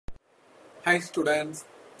Hi students,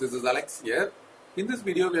 this is Alex here. In this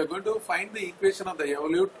video we are going to find the equation of the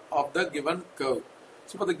evolute of the given curve.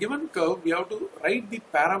 So for the given curve we have to write the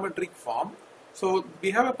parametric form. So we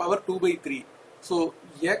have a power 2 by 3. So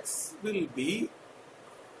x will be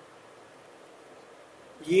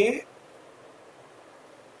a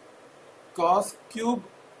cos cube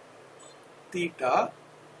theta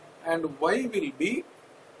and y will be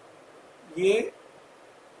a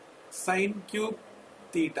sin cube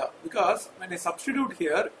theta, because when I substitute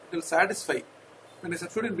here it will satisfy. When I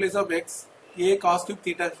substitute in place of x a cos cube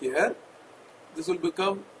theta here, this will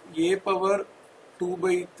become a power 2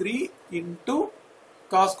 by 3 into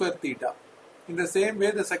cos square theta. In the same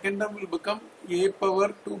way the second term will become a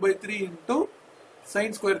power 2 by 3 into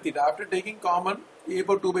sin square theta. After taking common a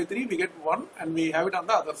power 2 by 3 we get 1 and we have it on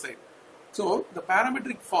the other side. So the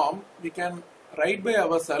parametric form we can write by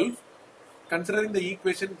ourselves considering the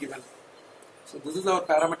equation given. So this is our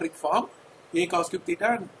parametric form, a cos cube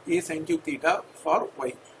theta and a sin cube theta for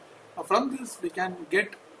y. Now from this we can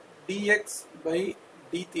get dx by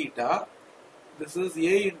d theta. This is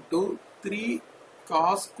a into 3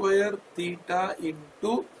 cos square theta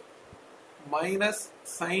into minus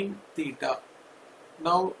sin theta.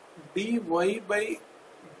 Now dy by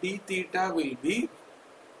d theta will be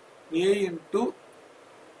a into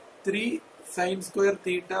 3 sin square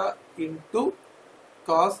theta into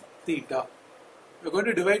cos theta. We are going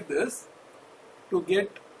to divide this to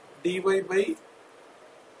get dy by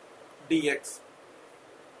dx.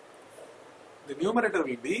 The numerator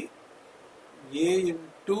will be a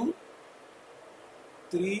into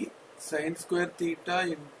 3 sin square theta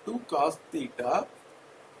into cos theta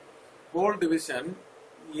whole division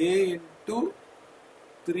a into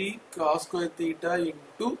 3 cos square theta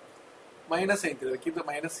into minus sin theta. Keep the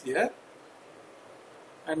minus here.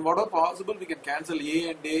 And whatever possible we can cancel a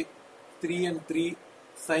and a, 3 and 3,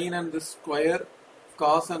 sin and this square,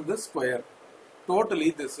 cos and this square.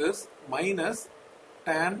 Totally this is minus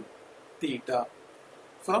tan theta.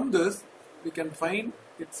 From this we can find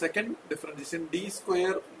its second differentiation, d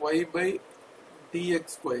square y by dx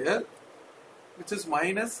square, which is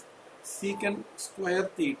minus secant square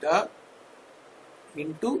theta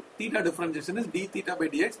into theta differentiation is d theta by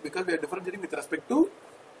dx, because we are differentiating with respect to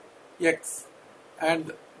x.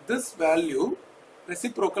 And this value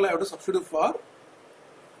reciprocal I have to substitute for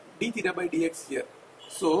d theta by dx here.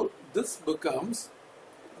 So this becomes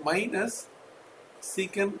minus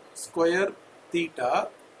secant square theta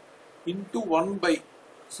into 1 by,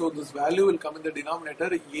 so this value will come in the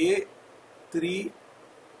denominator, a 3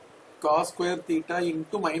 cos square theta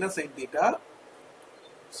into minus sin theta.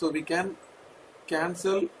 So we can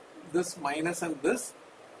cancel this minus and this.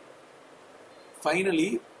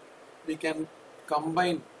 Finally we can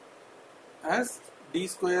combine as d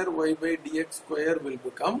square y by dx square will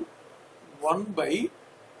become 1 by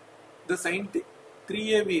the sin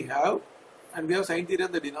 3a we have, and we have sin theta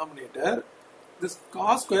in the denominator. This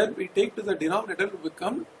cos square we take to the denominator will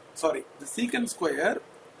become, sorry, the secant square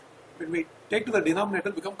when we take to the denominator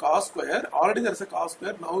will become cos square. Already there is a cos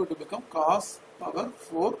square, now it will become cos power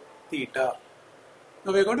 4 theta.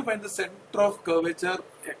 Now we are going to find the center of curvature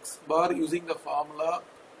x bar using the formula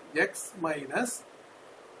x minus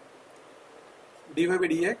dy by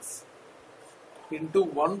dx into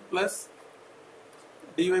 1 plus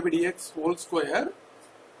dy by dx whole square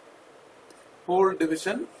whole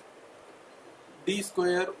division d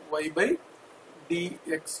square y by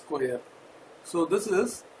dx square. So this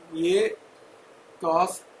is a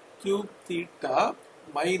cos cube theta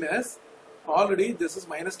minus, already this is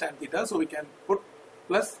minus tan theta, so we can put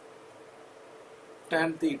plus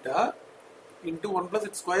tan theta into 1 plus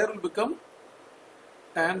its square will become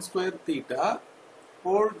tan square theta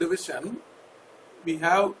whole division, we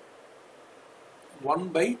have 1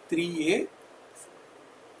 by 3a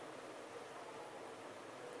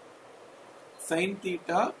sin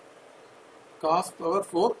theta cos power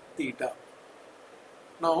 4 theta.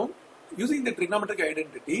 Now using the trigonometric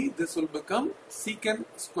identity this will become secant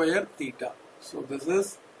square theta. So this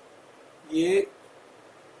is a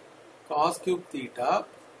cos cube theta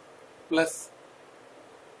plus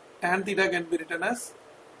tan theta can be written as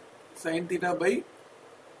sin theta by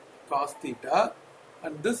cos theta,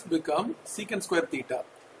 and this become secant square theta.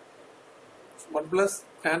 1 plus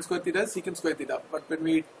tan square theta is secant square theta, but when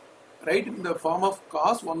we write in the form of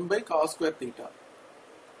cos, 1 by cos square theta,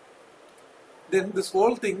 then this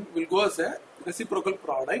whole thing will go as a reciprocal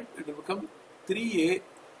product. It will become 3a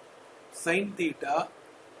sin theta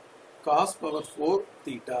cos power 4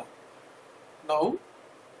 theta. Now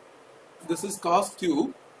this is cos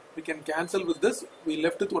cube, we can cancel with this, we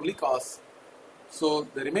left with only cos. So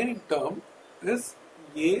the remaining term is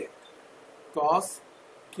a cos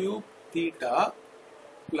cube theta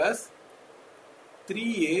plus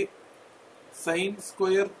 3a sin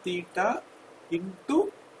square theta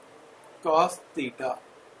into cos theta.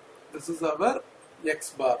 This is our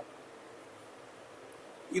x bar.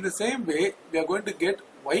 In the same way, we are going to get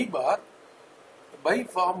y bar. By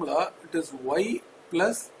formula, it is y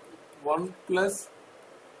plus 1 plus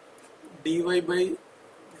dy by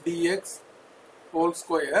dx whole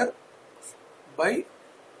square by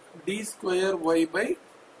d square y by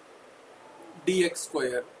dx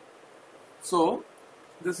square. So,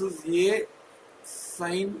 this is a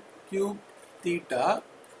sin cube theta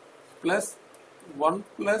plus 1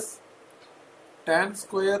 plus tan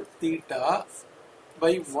square theta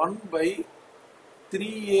by 1 by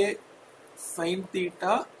 3a sin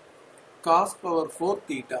theta cos power 4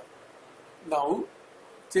 theta. Now,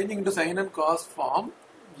 changing into sin and cos form,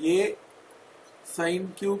 a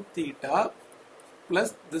sin cube theta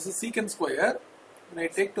plus this is secant square. When I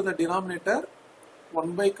take to the denominator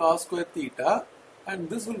 1 by cos square theta, and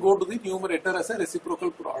this will go to the numerator as a reciprocal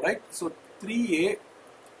product. So 3a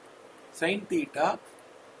sin theta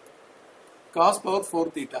cos power 4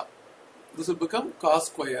 theta. This will become cos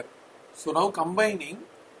square. So now combining,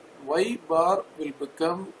 y bar will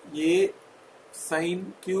become a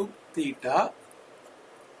sin cube theta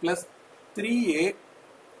plus 3a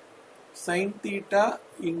sin theta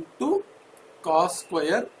into cos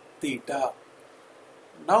square theta.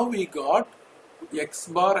 Now we got x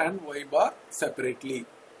bar and y bar separately.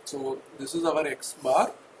 So this is our x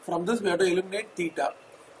bar. From this we have to eliminate theta,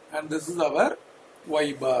 and this is our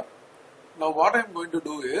y bar. Now what I am going to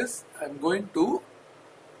do is, I am going to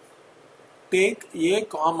take a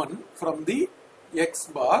common from the x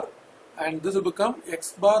bar, and this will become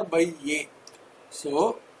x bar by a.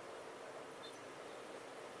 So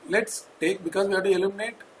let's take, because we have to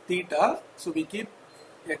eliminate theta, so we keep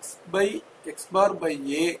x bar by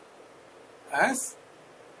a as,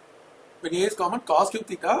 when a is common, cos cube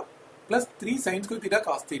theta plus 3 sin square theta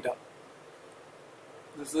cos theta.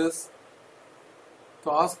 This is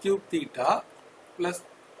cos cube theta plus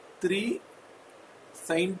 3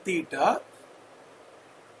 sin theta,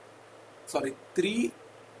 3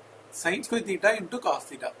 sin square theta into cos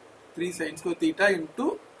theta. 3 sin square theta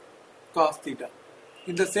into cos theta.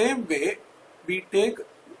 In the same way, we take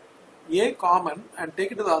a common and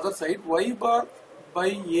take it to the other side. Y bar by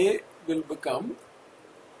a will become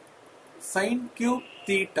sin cube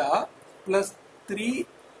theta plus 3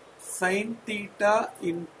 sin theta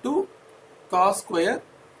into cos square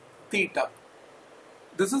theta.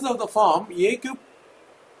 This is of the form a cube,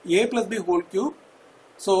 a plus b whole cube.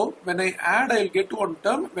 So when I add, I will get one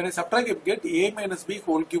term. When I subtract, I will get a minus b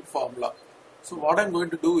whole cube formula. So what I am going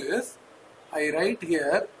to do is, I write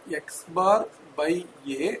here x bar by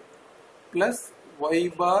a plus y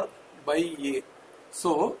bar by a.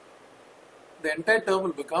 So the entire term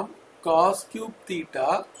will become cos cube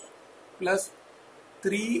theta plus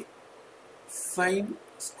 3 sin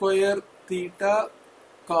square theta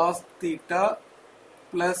cos theta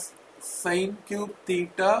plus sin cube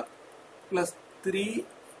theta plus 3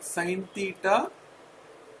 sin theta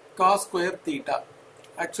cos square theta.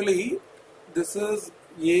 Actually, this is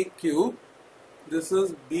a cube, this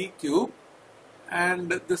is b cube,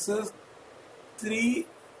 and this is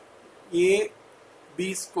 3ab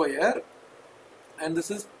square, and this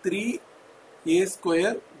is 3a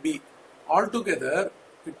square b. Altogether,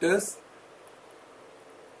 it is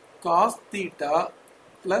cos theta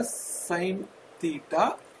plus sin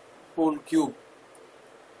theta whole cube.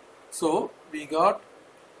 So we got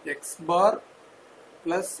x bar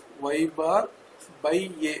plus y bar by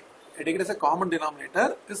a. I take it as a common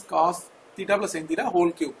denominator, is cos theta plus sin theta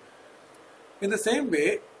whole cube. In the same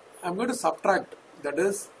way, I am going to subtract, that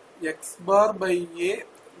is x bar by a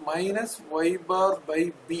minus y bar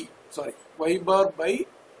by b, y bar by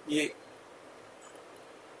a.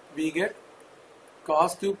 We get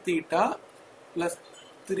cos cube theta plus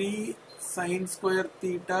 3 sin square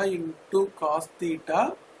theta into cos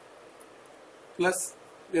theta plus,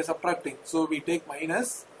 we are subtracting, so we take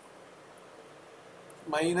minus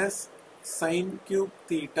sin cube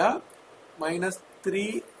theta minus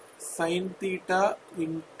 3 sin theta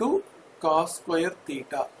into cos square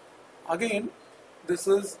theta. Again, this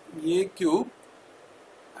is a cube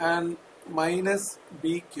and minus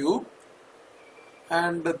b cube,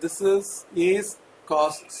 and this is a's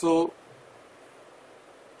cos, so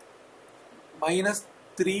minus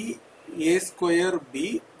 3a square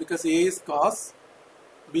b, because a is cos,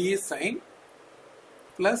 b is sin,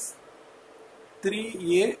 plus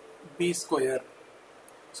 3a b square.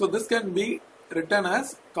 So this can be written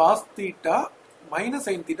as cos theta minus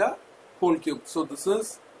sin theta whole cube. So this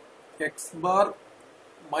is x bar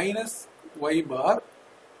minus y bar,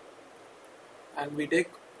 and we take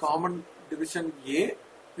common division a,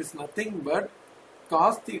 is nothing but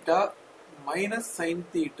cos theta minus sin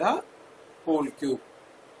theta whole cube.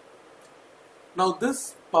 Now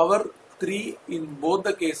this power 3 in both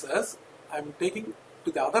the cases I am taking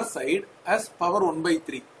to the other side as power 1 by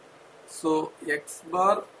 3. So x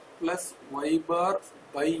bar plus y bar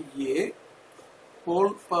by a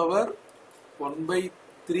whole power 1 by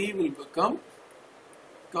 3 will become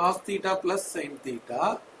cos theta plus sin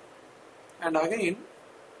theta, and again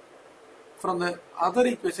from the other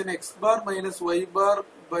equation x bar minus y bar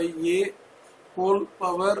by a whole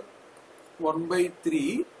power 1 by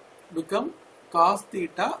 3 become cos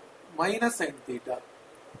theta minus sin theta.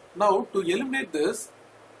 Now to eliminate this,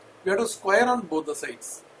 we have to square on both the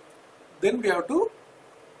sides. Then we have to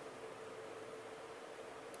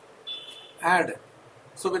add.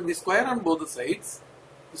 So when we square on both the sides,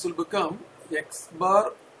 this will become x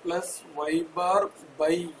bar plus y bar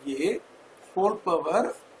by a whole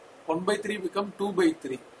power 1 by 3 become 2 by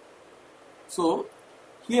 3. So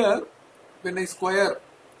here when I square,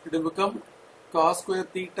 it will become cos square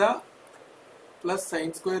theta plus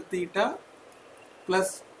sin square theta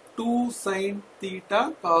plus 2 sin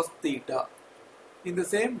theta cos theta. In the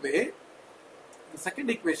same way, the second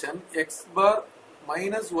equation x bar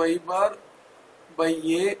minus y bar by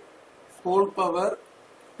a whole power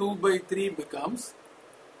 2 by 3 becomes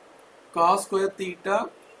cos square theta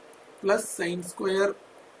plus sin square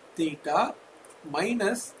theta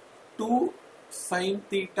minus 2 sin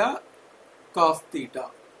theta cos theta.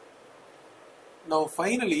 Now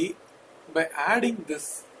finally, by adding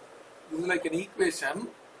this is like an equation.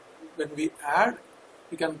 When we add,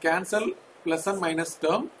 we can cancel plus and minus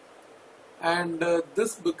term, and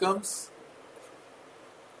this becomes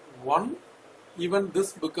 1, even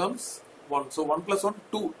this becomes 1. So 1 plus 1,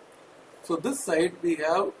 2. So this side we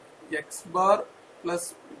have x bar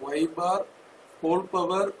plus y bar whole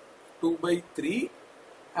power 2 by 3,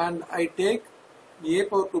 and I take a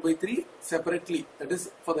power 2 by 3 separately, that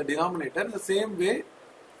is for the denominator. In the same way,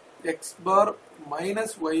 x bar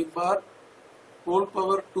minus y bar whole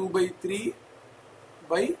power 2 by 3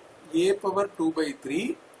 by a power 2 by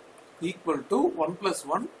 3 equal to 1 plus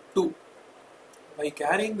 1, 2. By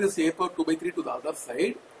carrying this a power 2 by 3 to the other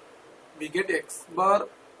side, we get x bar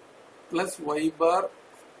plus y bar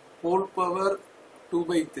whole power 2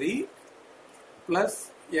 by 3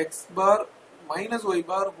 plus x bar minus y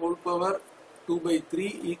bar whole power 2 by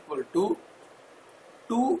 3 equal to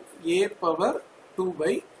 2a power 2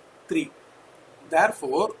 by 3.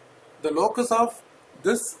 Therefore, the locus of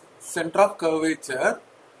this center of curvature,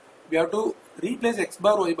 we have to replace x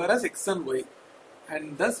bar y bar as x and y,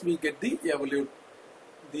 and thus we get the evolute.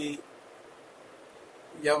 The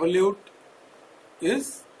evolute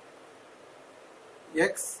is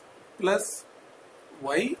x plus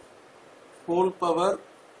y whole power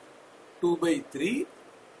 2 by 3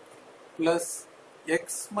 plus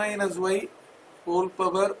x minus y whole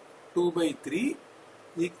power 2 by 3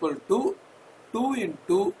 equal to 2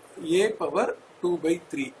 into a power 2 by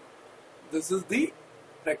 3. This is the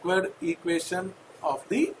required equation of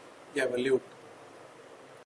the evolute.